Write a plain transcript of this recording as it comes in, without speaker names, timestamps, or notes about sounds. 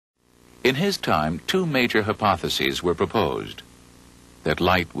In his time, two major hypotheses were proposed: that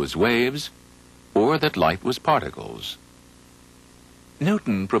light was waves, or that light was particles.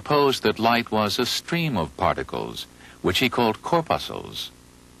 Newton proposed that light was a stream of particles, which he called corpuscles.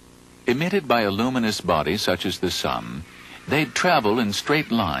 Emitted by a luminous body such as the sun, they'd travel in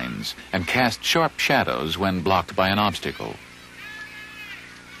straight lines and cast sharp shadows when blocked by an obstacle.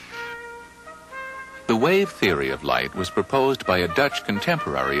 The wave theory of light was proposed by a Dutch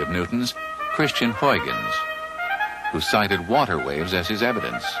contemporary of Newton's, Christian Huygens, who cited water waves as his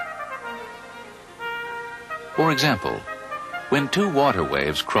evidence. For example, when two water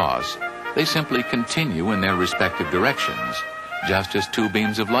waves cross, they simply continue in their respective directions, just as two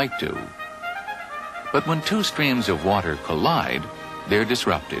beams of light do. But when two streams of water collide, they're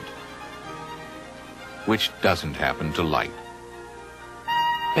disrupted, which doesn't happen to light.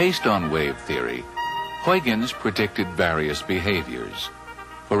 Based on wave theory, Huygens predicted various behaviors.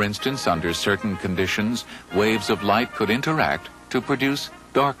 For instance, under certain conditions, waves of light could interact to produce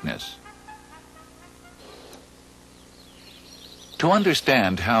darkness. To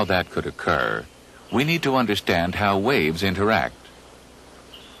understand how that could occur, we need to understand how waves interact.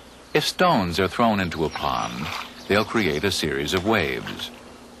 If stones are thrown into a pond, they'll create a series of waves.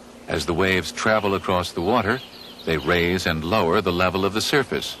 As the waves travel across the water, they raise and lower the level of the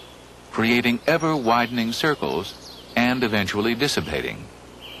surface, creating ever-widening circles and eventually dissipating.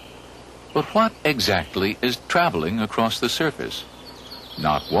 But what exactly is traveling across the surface?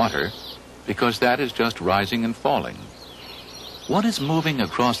 Not water, because that is just rising and falling. What is moving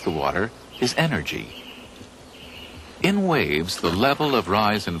across the water is energy. In waves, the level of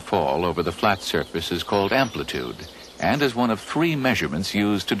rise and fall over the flat surface is called amplitude, and is one of three measurements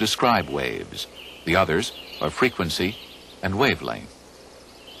used to describe waves. The others are frequency and wavelength.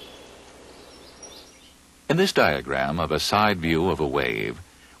 In this diagram of a side view of a wave,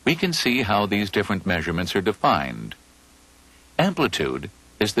 we can see how these different measurements are defined. Amplitude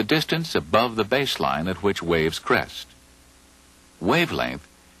is the distance above the baseline at which waves crest. Wavelength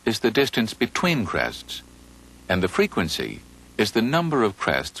is the distance between crests, and the frequency is the number of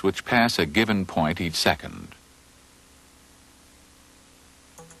crests which pass a given point each second.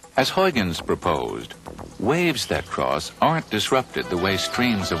 As Huygens proposed, waves that cross aren't disrupted the way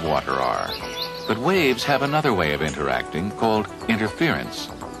streams of water are, but waves have another way of interacting called interference,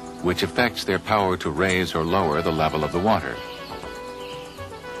 which affects their power to raise or lower the level of the water.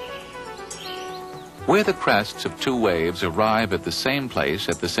 Where the crests of two waves arrive at the same place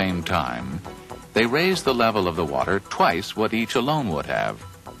at the same time, they raise the level of the water twice what each alone would have.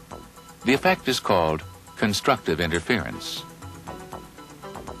 The effect is called constructive interference.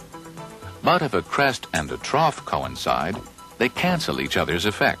 But if a crest and a trough coincide, they cancel each other's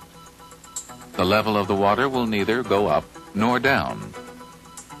effect. The level of the water will neither go up nor down.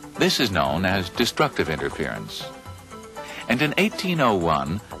 This is known as destructive interference. And in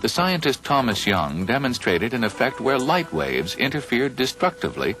 1801, the scientist Thomas Young demonstrated an effect where light waves interfered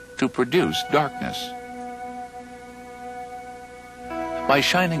destructively to produce darkness. By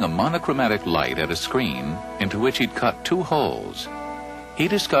shining a monochromatic light at a screen into which he'd cut two holes, he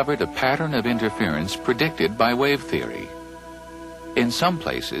discovered a pattern of interference predicted by wave theory. In some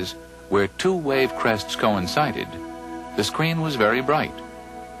places, where two wave crests coincided, the screen was very bright,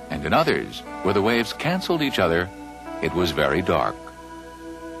 and in others, where the waves canceled each other, it was very dark.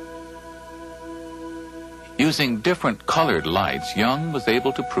 Using different colored lights, Young was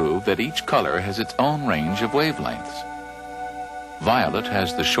able to prove that each color has its own range of wavelengths. Violet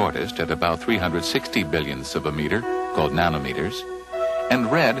has the shortest at about 360 billionths of a meter, called nanometers,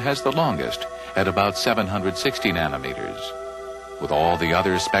 and red has the longest at about 760 nanometers, with all the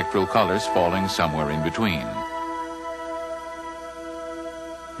other spectral colors falling somewhere in between.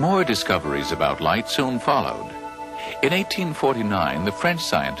 More discoveries about light soon followed. In 1849, the French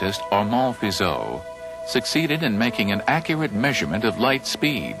scientist Armand Fizeau succeeded in making an accurate measurement of light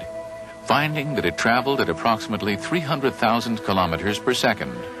speed, finding that it traveled at approximately 300,000 kilometers per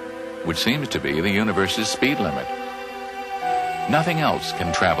second, which seems to be the universe's speed limit. Nothing else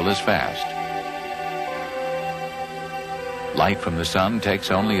can travel as fast. Light from the sun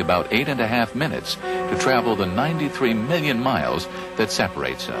takes only about 8.5 minutes to travel the 93 million miles that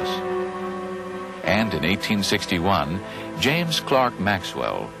separates us. And in 1861, James Clerk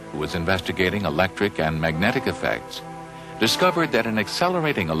Maxwell, who was investigating electric and magnetic effects, discovered that an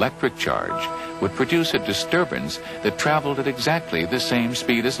accelerating electric charge would produce a disturbance that traveled at exactly the same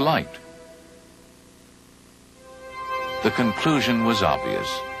speed as light. The conclusion was obvious.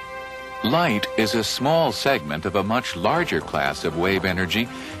 Light is a small segment of a much larger class of wave energy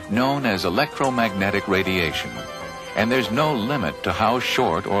known as electromagnetic radiation, and there's no limit to how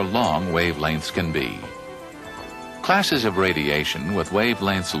short or long wavelengths can be. Classes of radiation with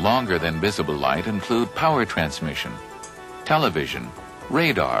wavelengths longer than visible light include power transmission, television,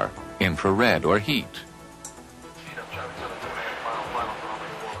 radar, infrared, or heat.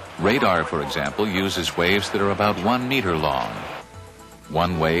 Radar, for example, uses waves that are about 1 meter long.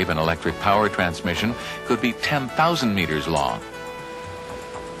 One wave in electric power transmission could be 10,000 meters long.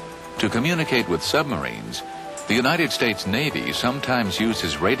 To communicate with submarines, the United States Navy sometimes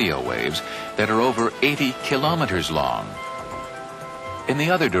uses radio waves that are over 80 kilometers long. In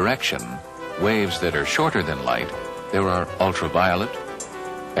the other direction, waves that are shorter than light, there are ultraviolet,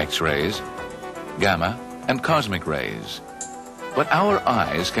 X-rays, gamma, and cosmic rays. But our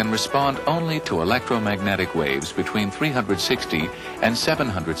eyes can respond only to electromagnetic waves between 360 and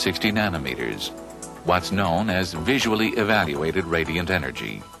 760 nanometers, what's known as visually evaluated radiant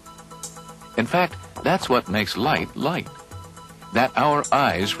energy. In fact, that's what makes light light, that our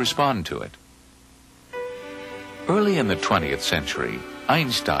eyes respond to it. Early in the 20th century,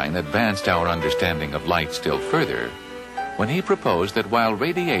 Einstein advanced our understanding of light still further when he proposed that while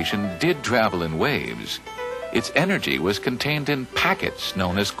radiation did travel in waves, its energy was contained in packets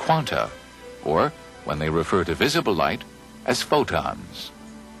known as quanta, or, when they refer to visible light, as photons.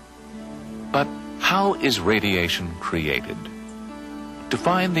 But how is radiation created? To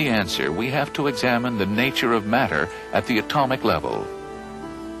find the answer, we have to examine the nature of matter at the atomic level.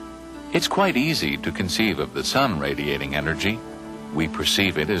 It's quite easy to conceive of the sun radiating energy. We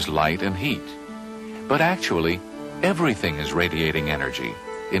perceive it as light and heat. But actually, everything is radiating energy,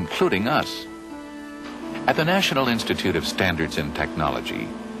 including us. At the National Institute of Standards and Technology,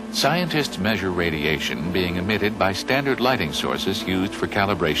 scientists measure radiation being emitted by standard lighting sources used for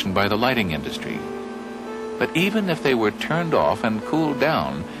calibration by the lighting industry. But even if they were turned off and cooled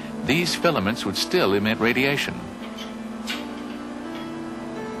down, these filaments would still emit radiation.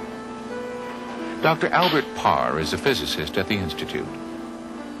 Dr. Albert Parr is a physicist at the Institute.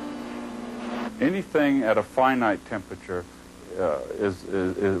 Anything at a finite temperature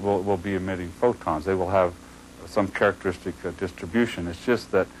will be emitting photons. They will have some characteristic distribution. It's just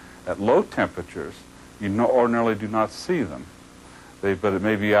that at low temperatures, you ordinarily do not see them. But it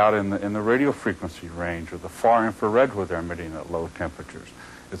may be out in the radio frequency range or the far infrared where they're emitting at low temperatures.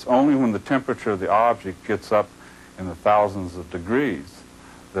 It's only when the temperature of the object gets up in the thousands of degrees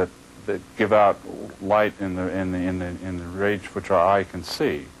that give out light in the range which our eye can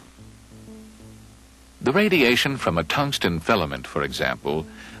see. The radiation from a tungsten filament, for example,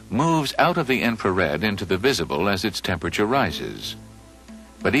 moves out of the infrared into the visible as its temperature rises.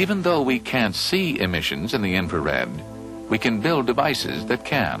 But even though we can't see emissions in the infrared, we can build devices that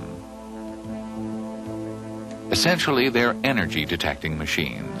can. Essentially, they're energy-detecting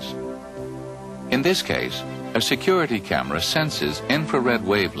machines. In this case, a security camera senses infrared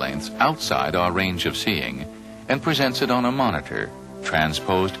wavelengths outside our range of seeing and presents it on a monitor,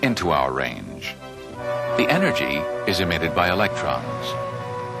 transposed into our range. The energy is emitted by electrons.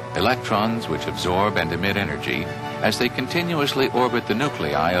 Electrons which absorb and emit energy as they continuously orbit the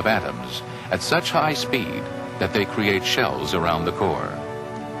nuclei of atoms at such high speed that they create shells around the core.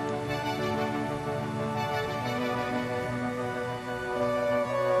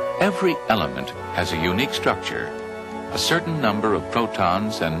 Every element has a unique structure, a certain number of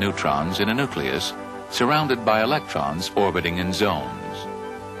protons and neutrons in a nucleus surrounded by electrons orbiting in zones.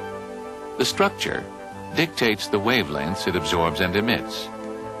 The structure dictates the wavelengths it absorbs and emits,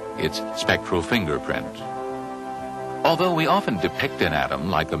 its spectral fingerprint. Although we often depict an atom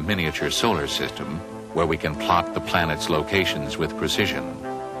like a miniature solar system, where we can plot the planet's locations with precision,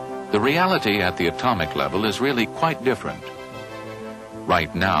 the reality at the atomic level is really quite different.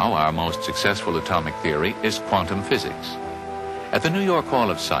 Right now, our most successful atomic theory is quantum physics. At the New York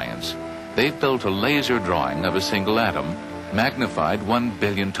Hall of Science, they've built a laser drawing of a single atom, magnified 1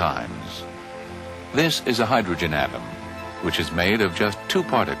 billion times. This is a hydrogen atom, which is made of just two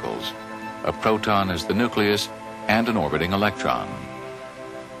particles, a proton as the nucleus and an orbiting electron.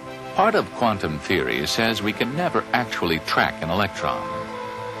 Part of quantum theory says we can never actually track an electron.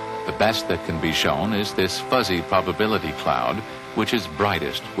 The best that can be shown is this fuzzy probability cloud, which is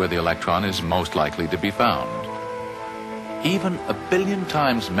brightest where the electron is most likely to be found. Even 1 billion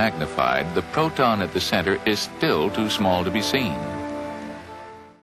times magnified, the proton at the center is still too small to be seen.